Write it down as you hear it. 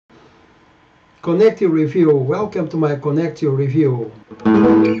Connectio review. Welcome to my Connectio review.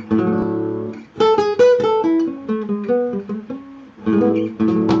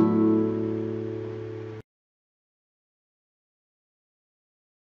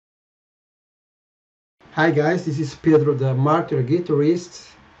 Hi guys, this is Pedro, the martyr guitarist.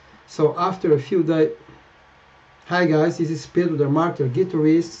 So after a few days, hi guys, this is Pedro, the martyr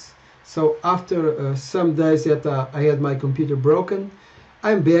guitarist. So after some days that I had my computer broken,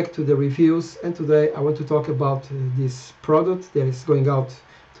 I'm back to the reviews, and today I want to talk about this product that is going out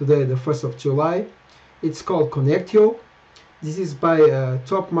today, the 1st of July. It's called Connectio. This is by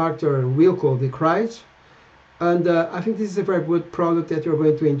top marketer Wilco de Kruijs. And I think this is a very good product that you're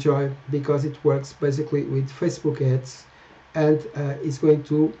going to enjoy because it works basically with Facebook ads, and it's going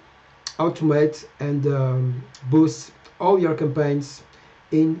to automate and boost all your campaigns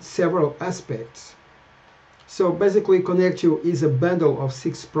in several aspects. So basically Connectio is a bundle of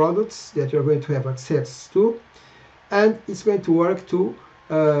 6 products that you're going to have access to, and it's going to work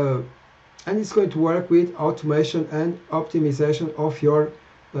with automation and optimization of your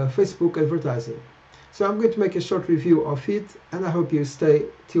Facebook advertising. So I'm going to make a short review of it, and I hope you stay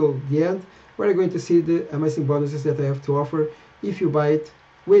till the end, where you're going to see the amazing bonuses that I have to offer if you buy it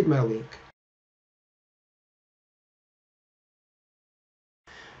with my link.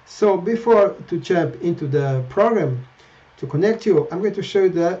 So before to jump into the program to Connectio, I'm going to show you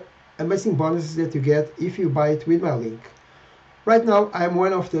the amazing bonuses that you get if you buy it with my link. Right now I'm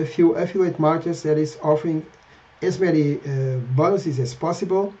one of the few affiliate marketers that is offering as many bonuses as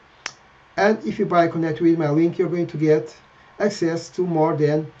possible. And if you buy Connect with my link, you're going to get access to more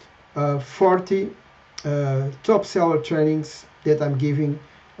than 40 top seller trainings that I'm giving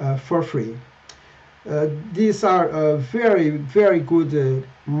for free. These are very, very good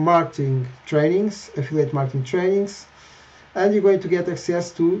marketing trainings, affiliate marketing trainings, and you're going to get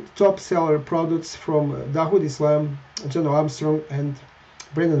access to top seller products from Dawood Islam, John Armstrong, and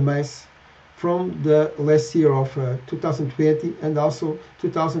Brendan Mace from the last year of 2020 and also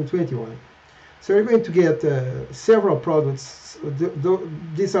 2021. So you're going to get several products.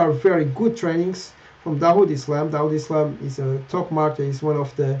 These are very good trainings from Dawood Islam. Dawood Islam is a top marketer, is one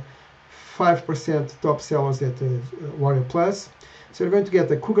of the 5% top sellers at Warrior Plus. So you're going to get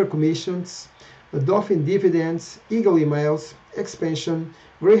the Cougar commissions, the Dolphin dividends, Eagle emails, expansion,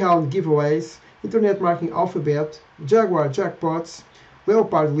 Greyhound giveaways, Internet Marketing Alphabet, Jaguar jackpots,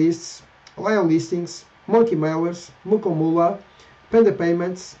 Leopard lists, Lion listings, Monkey mailers, Mukomula, Panda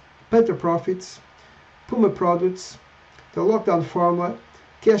payments, Panther profits, Puma products, the Lockdown formula,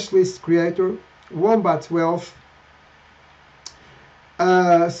 Cash list creator, Wombat wealth.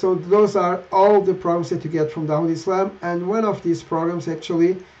 So those are all the programs that you get from Dawood Islam, and one of these programs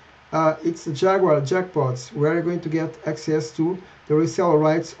actually it's the Jaguar jackpots, where you're going to get access to the reseller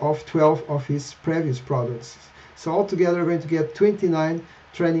rights of 12 of his previous products. So altogether you're going to get 29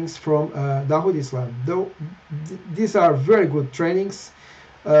 trainings from Dawood Islam. Though these are very good trainings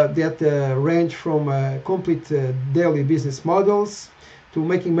that range from complete daily business models to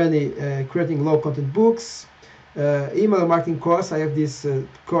making money creating low content books, email marketing course. I have this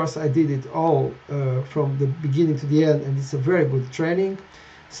course, I did it all from the beginning to the end, and it's a very good training.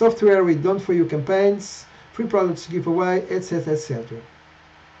 Software with done for you campaigns, free products to give away, etc, etc.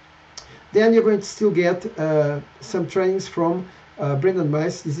 Then you're going to still get some trainings from Brendan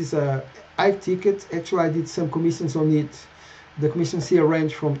Mace. This is a high ticket. Actually I did some commissions on it. The commissions here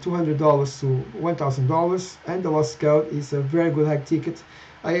range from $200 to $1,000, and the lost code is a very good high ticket.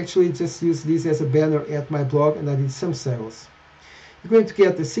 I actually just used this as a banner at my blog, and I did some sales. You're going to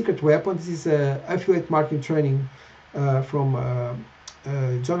get the secret weapon. This is an affiliate marketing training from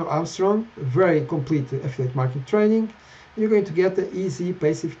John Armstrong, very complete affiliate marketing training. You're going to get the easy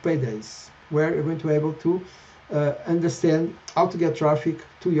passive paydays, where you're going to be able to understand how to get traffic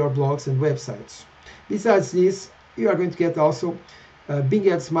to your blogs and websites. Besides this, you are going to get also Bing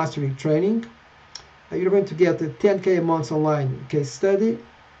Ads Mastery training. You're going to get a 10K a month online case study,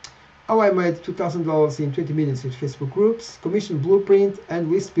 how I made $2,000 in 20 minutes with Facebook groups, commission blueprint,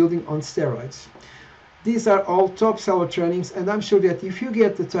 and list building on steroids. These are all top seller trainings, and I'm sure that if you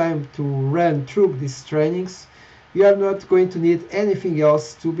get the time to run through these trainings, you are not going to need anything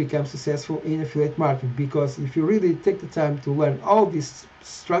else to become successful in affiliate marketing, because if you really take the time to learn all these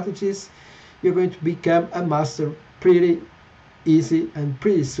strategies, you're going to become a master pretty easy and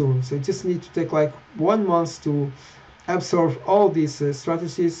pretty soon. So you just need to take like 1 month to absorb all these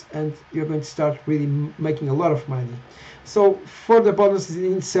strategies, and you're going to start really making a lot of money. So for the bonuses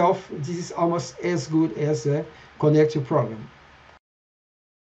in itself, this is almost as good as a Connectio program.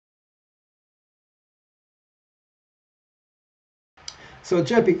 So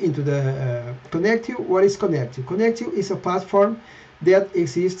jumping into the Connectio, what is Connectio? Connectio is a platform that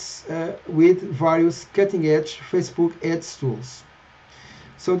exists with various cutting-edge Facebook ads tools.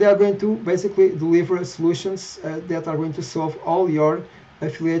 So they are going to basically deliver solutions that are going to solve all your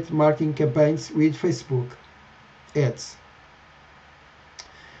affiliate marketing campaigns with Facebook ads.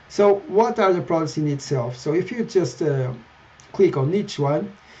 So what are the products in itself? So if you just click on each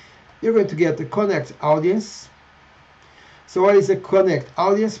one, you're going to get the ConnectAudience. So what is a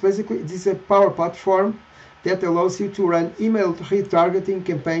ConnectAudience? Basically, it is a power platform that allows you to run email retargeting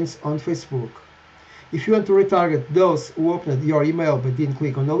campaigns on Facebook. If you want to retarget those who opened your email but didn't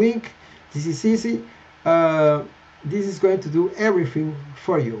click on the link, this is easy. This is going to do everything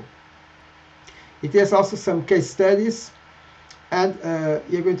for you. It has also some case studies, and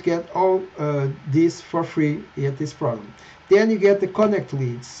you're going to get all this for free at this program. Then you get the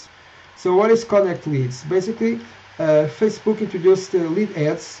ConnectLeads. So what is ConnectLeads? Basically, Facebook introduced lead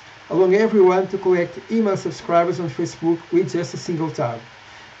ads, allowing everyone to collect email subscribers on Facebook with just a single tap.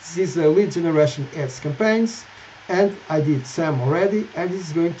 This is a lead generation ads campaigns, and I did some already, and this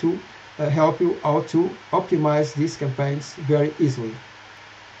is going to help you how to optimize these campaigns very easily.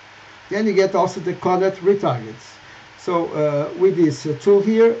 Then you get also the ConnectRetarget. So with this tool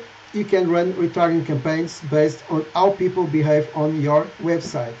here, you can run retargeting campaigns based on how people behave on your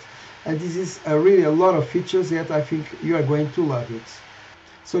website. And this is really a lot of features that I think you are going to love it.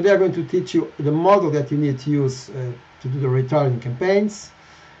 So they are going to teach you the model that you need to use to do the retargeting campaigns.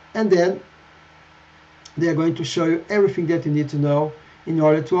 And then they are going to show you everything that you need to know in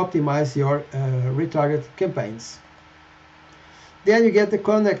order to optimize your retarget campaigns. Then you get the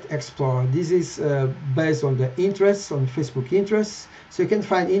ConnectExplore. This is based on the interests, on Facebook interests. So you can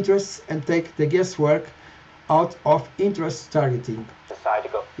find interests and take the guesswork out of interest targeting.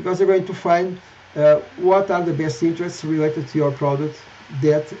 Because you're going to find what are the best interests related to your product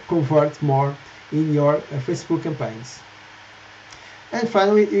that convert more in your Facebook campaigns. And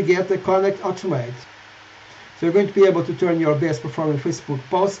finally, you get the ConnectAutomated. So you're going to be able to turn your best performing Facebook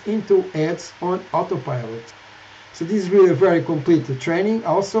posts into ads on autopilot. So this is really a very complete training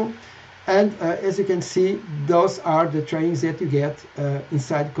also. And as you can see, those are the trainings that you get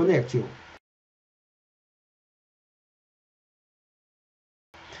inside Connectio.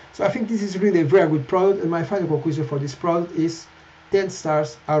 So I think this is really a very good product, and my final conclusion for this product is 10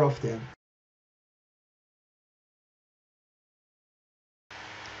 stars out of 10.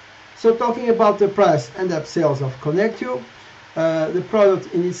 So talking about the price and upsells of Connectio, the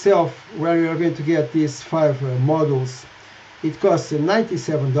product in itself, where you are going to get these 5 modules, it costs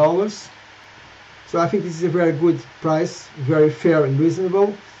 $97. So I think this is a very good price, very fair and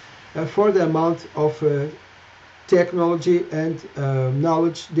reasonable for the amount of technology and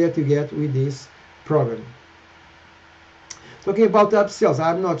knowledge that you get with this program. Talking about the upsells,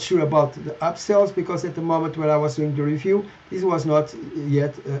 I'm not sure about the upsells because at the moment when I was doing the review, this was not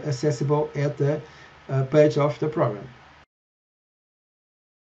yet accessible at the page of the program.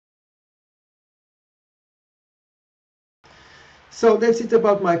 So that's it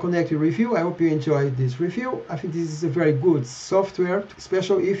about my Connectio review. I hope you enjoyed this review. I think this is a very good software,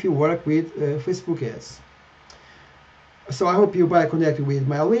 especially if you work with Facebook ads. So I hope you buy Connectio with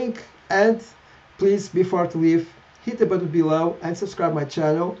my link, and please, before to leave, hit the button below and subscribe my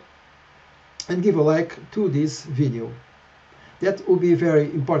channel and give a like to this video. That will be very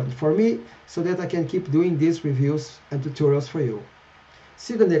important for me so that I can keep doing these reviews and tutorials for you.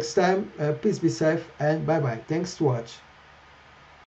 See you the next time. Please be safe and bye bye. Thanks to watch.